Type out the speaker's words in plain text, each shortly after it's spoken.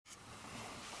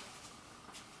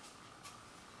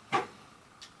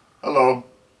Hello,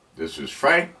 this is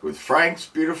Frank with Frank's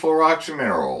Beautiful Rocks and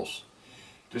Minerals.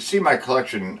 To see my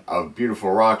collection of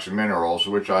beautiful rocks and minerals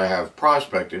which I have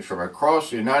prospected from across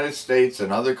the United States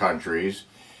and other countries,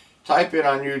 type in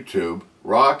on YouTube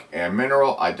rock and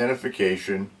mineral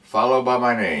identification followed by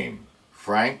my name,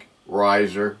 Frank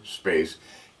Reiser, space,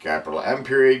 capital M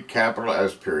period, capital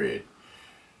S period.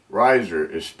 Reiser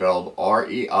is spelled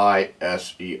R-E-I-S-E-R.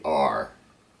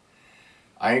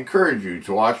 I encourage you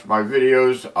to watch my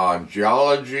videos on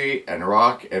geology and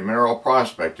rock and mineral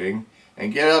prospecting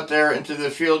and get out there into the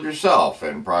field yourself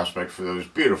and prospect for those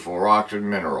beautiful rocks and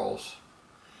minerals.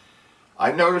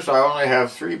 I notice I only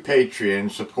have 3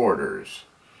 Patreon supporters.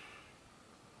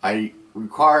 I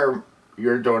require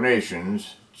your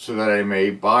donations so that I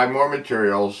may buy more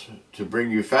materials to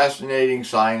bring you fascinating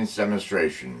science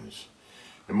demonstrations.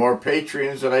 The more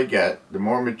Patreons that I get, the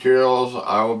more materials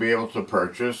I will be able to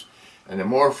purchase, and the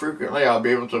more frequently I'll be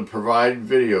able to provide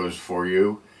videos for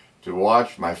you to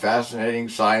watch my fascinating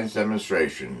science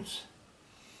demonstrations.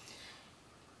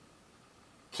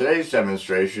 Today's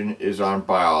demonstration is on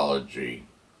biology.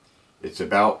 It's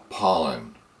about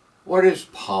pollen. What is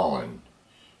pollen?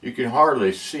 You can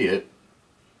hardly see it.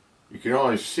 You can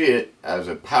only see it as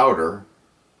a powder.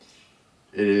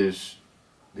 It is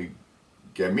the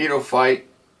gametophyte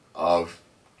of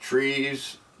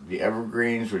trees, the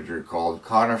evergreens, which are called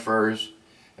conifers,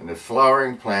 and the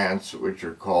flowering plants, which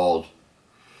are called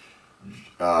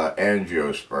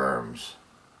angiosperms.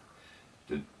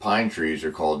 The pine trees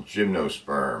are called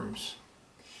gymnosperms.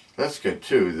 Let's get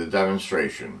to the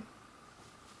demonstration.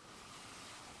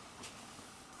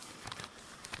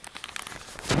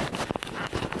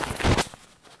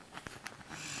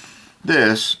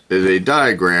 This is a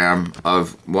diagram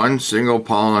of one single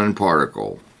pollen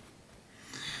particle.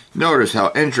 Notice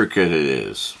how intricate it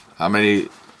is, how many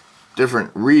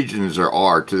different regions there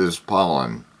are to this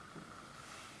pollen.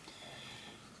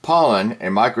 Pollen, a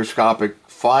microscopic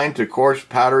fine to coarse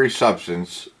powdery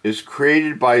substance, is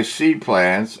created by seed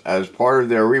plants as part of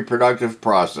their reproductive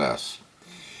process.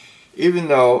 Even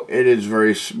though it is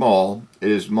very small, it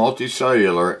is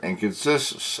multicellular and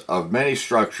consists of many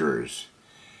structures.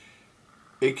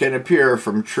 It can appear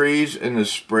from trees in the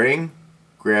spring,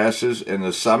 grasses in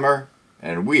the summer,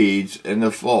 and weeds in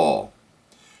the fall.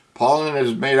 Pollen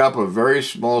is made up of very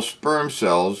small sperm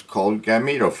cells called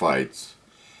gametophytes.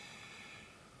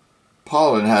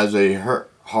 Pollen has a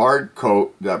hard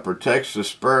coat that protects the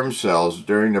sperm cells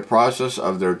during the process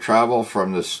of their travel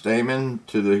from the stamen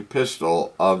to the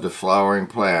pistil of the flowering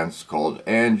plants called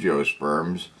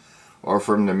angiosperms, or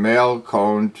from the male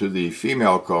cone to the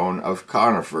female cone of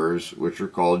conifers, which are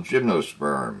called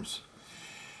gymnosperms.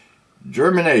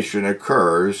 Germination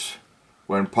occurs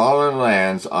when pollen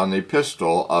lands on the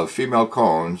pistil of female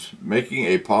cones, making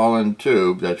a pollen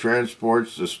tube that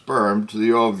transports the sperm to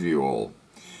the ovule,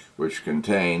 which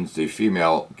contains the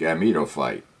female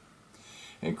gametophyte.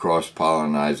 In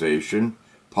cross-pollination,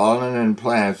 pollen in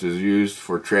plants is used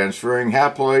for transferring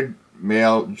haploid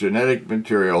male genetic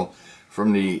material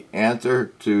from the anther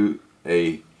to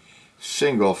a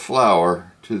single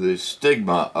flower to the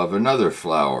stigma of another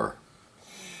flower.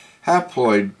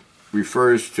 Haploid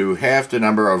refers to half the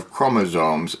number of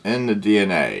chromosomes in the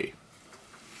DNA.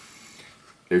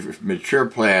 A mature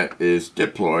plant is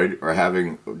diploid, or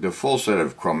having the full set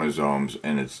of chromosomes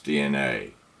in its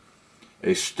DNA.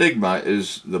 A stigma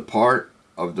is the part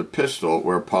of the pistil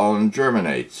where pollen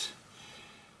germinates.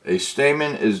 A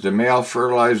stamen is the male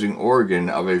fertilizing organ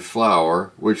of a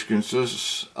flower, which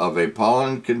consists of a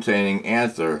pollen-containing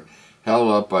anther held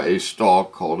up by a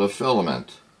stalk called a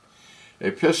filament. A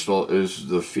pistil is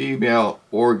the female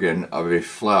organ of a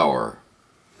flower.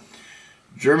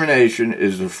 Germination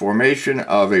is the formation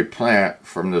of a plant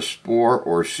from the spore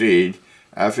or seed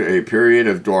after a period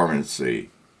of dormancy.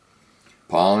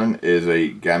 Pollen is a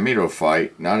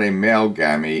gametophyte, not a male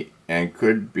gamete, and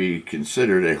could be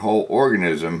considered a whole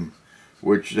organism,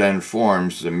 which then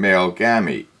forms the male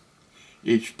gamete.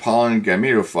 Each pollen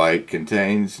gametophyte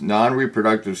contains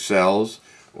non-reproductive cells,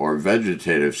 or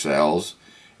vegetative cells,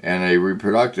 and a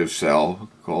reproductive cell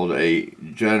called a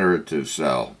generative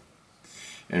cell.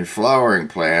 In flowering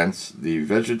plants, the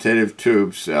vegetative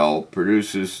tube cell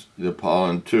produces the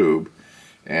pollen tube,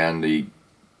 and the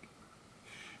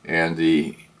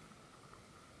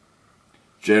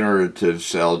generative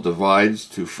cell divides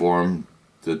to form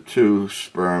the 2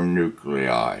 sperm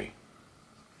nuclei.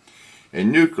 A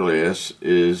nucleus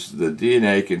is the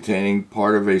DNA containing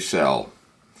part of a cell.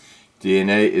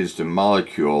 DNA is the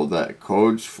molecule that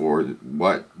codes for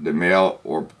what the male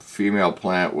or female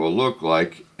plant will look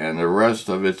like and the rest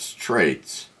of its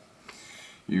traits.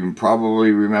 You can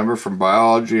probably remember from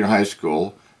biology in high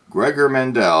school Gregor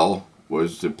Mendel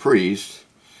was the priest,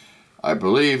 I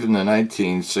believe in the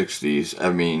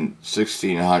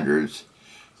 1600s,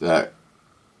 that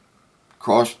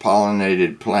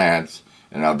cross-pollinated plants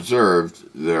and observed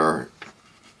their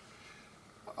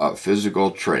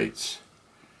physical traits.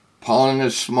 Pollen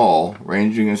is small,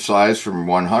 ranging in size from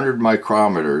 100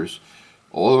 micrometers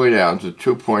all the way down to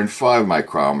 2.5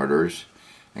 micrometers,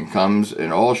 and comes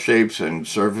in all shapes and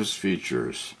surface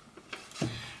features.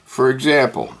 For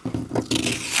example,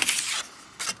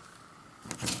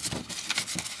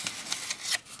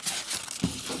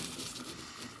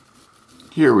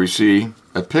 here we see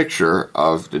a picture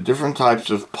of the different types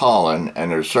of pollen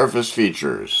and their surface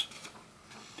features.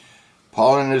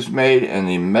 Pollen is made in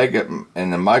the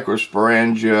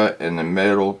microsporangia in the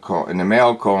male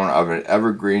cone of an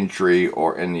evergreen tree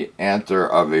or in the anther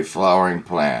of a flowering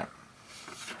plant.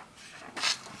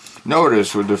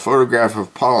 Notice with the photograph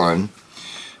of pollen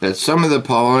that some of the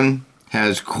pollen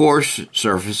has coarse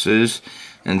surfaces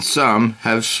and some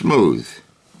have smooth.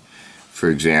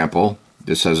 For example,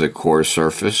 this has a coarse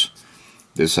surface,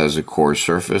 this has a coarse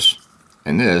surface,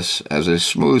 and this has a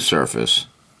smooth surface.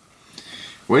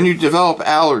 When you develop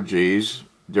allergies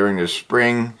during the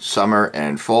spring, summer,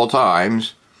 and fall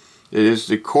times, it is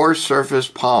the coarse surface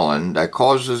pollen that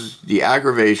causes the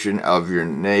aggravation of your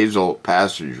nasal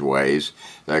passageways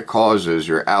that causes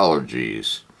your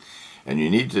allergies. And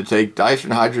you need to take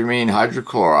diphenhydramine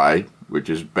hydrochloride, which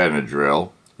is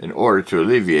Benadryl, in order to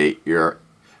alleviate your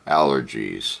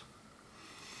allergies.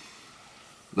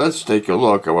 Let's take a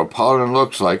look at what pollen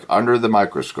looks like under the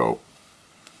microscope.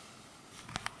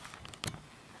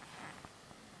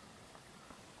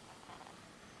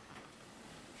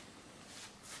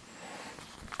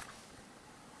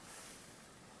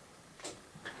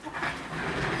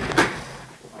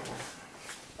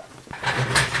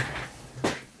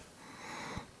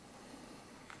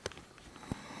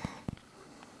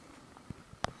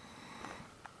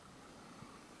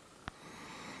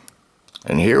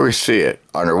 And here we see it,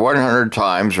 under 100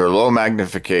 times or low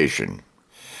magnification.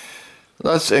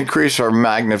 Let's increase our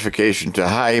magnification to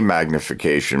high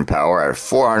magnification power at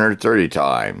 430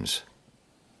 times.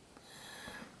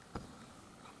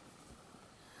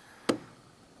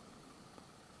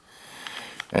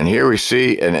 And here we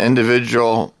see an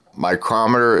individual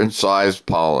micrometer in size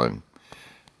pollen.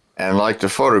 And like the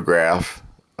photograph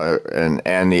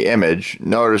and the image,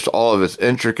 notice all of its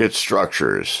intricate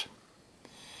structures.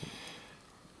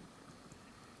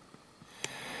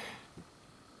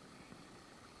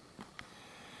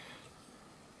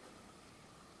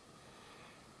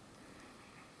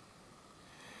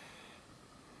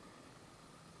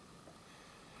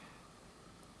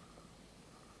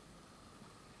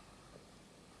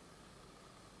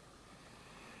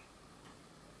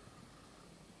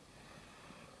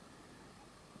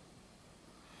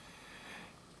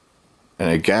 And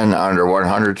again, under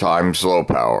 100 times low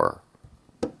power.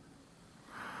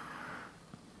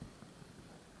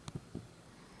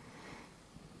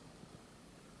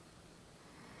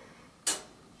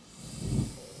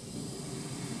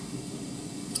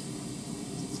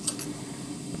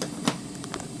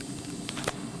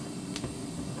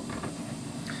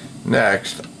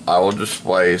 Next, I will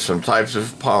display some types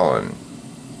of pollen.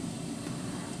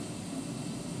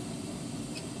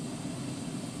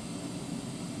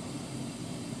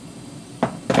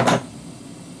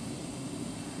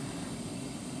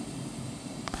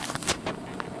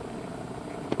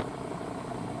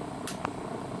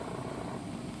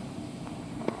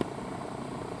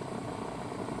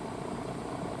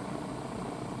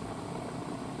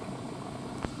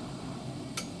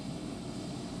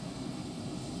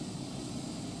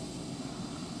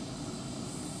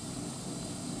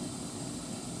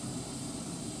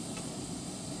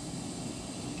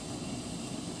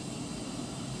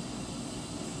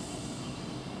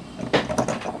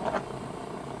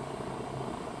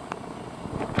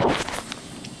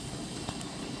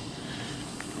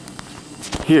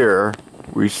 Here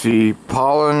we see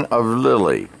pollen of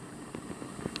lily.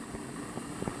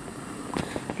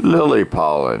 Lily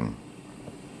pollen.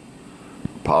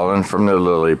 Pollen from the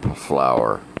lily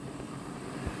flower.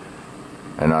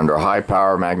 And under high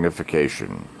power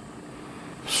magnification.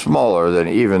 Smaller than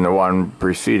even the one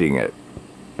preceding it.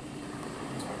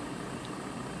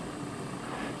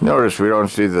 Notice we don't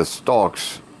see the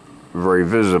stalks very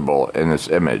visible in this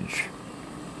image.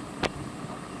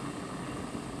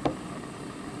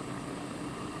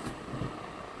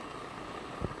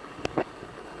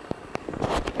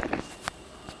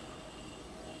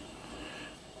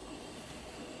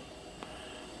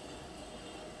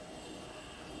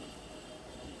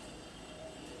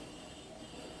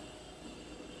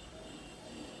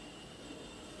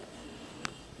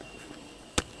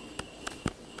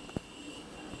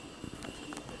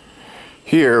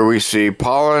 Here we see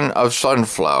pollen of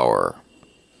sunflower.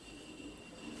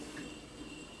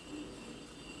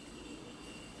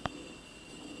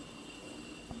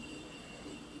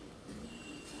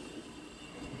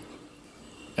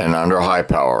 And under high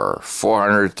power,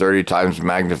 430 times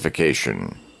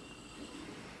magnification.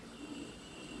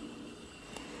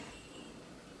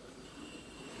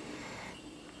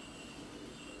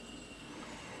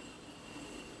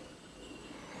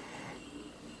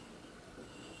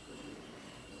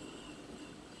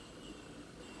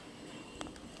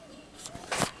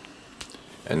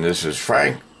 And this is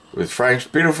Frank with Frank's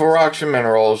Beautiful Rocks and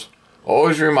Minerals,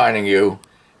 always reminding you,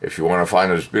 if you want to find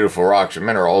those beautiful rocks and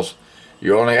minerals,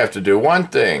 you only have to do one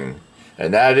thing,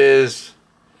 and that is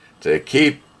to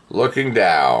keep looking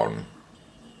down.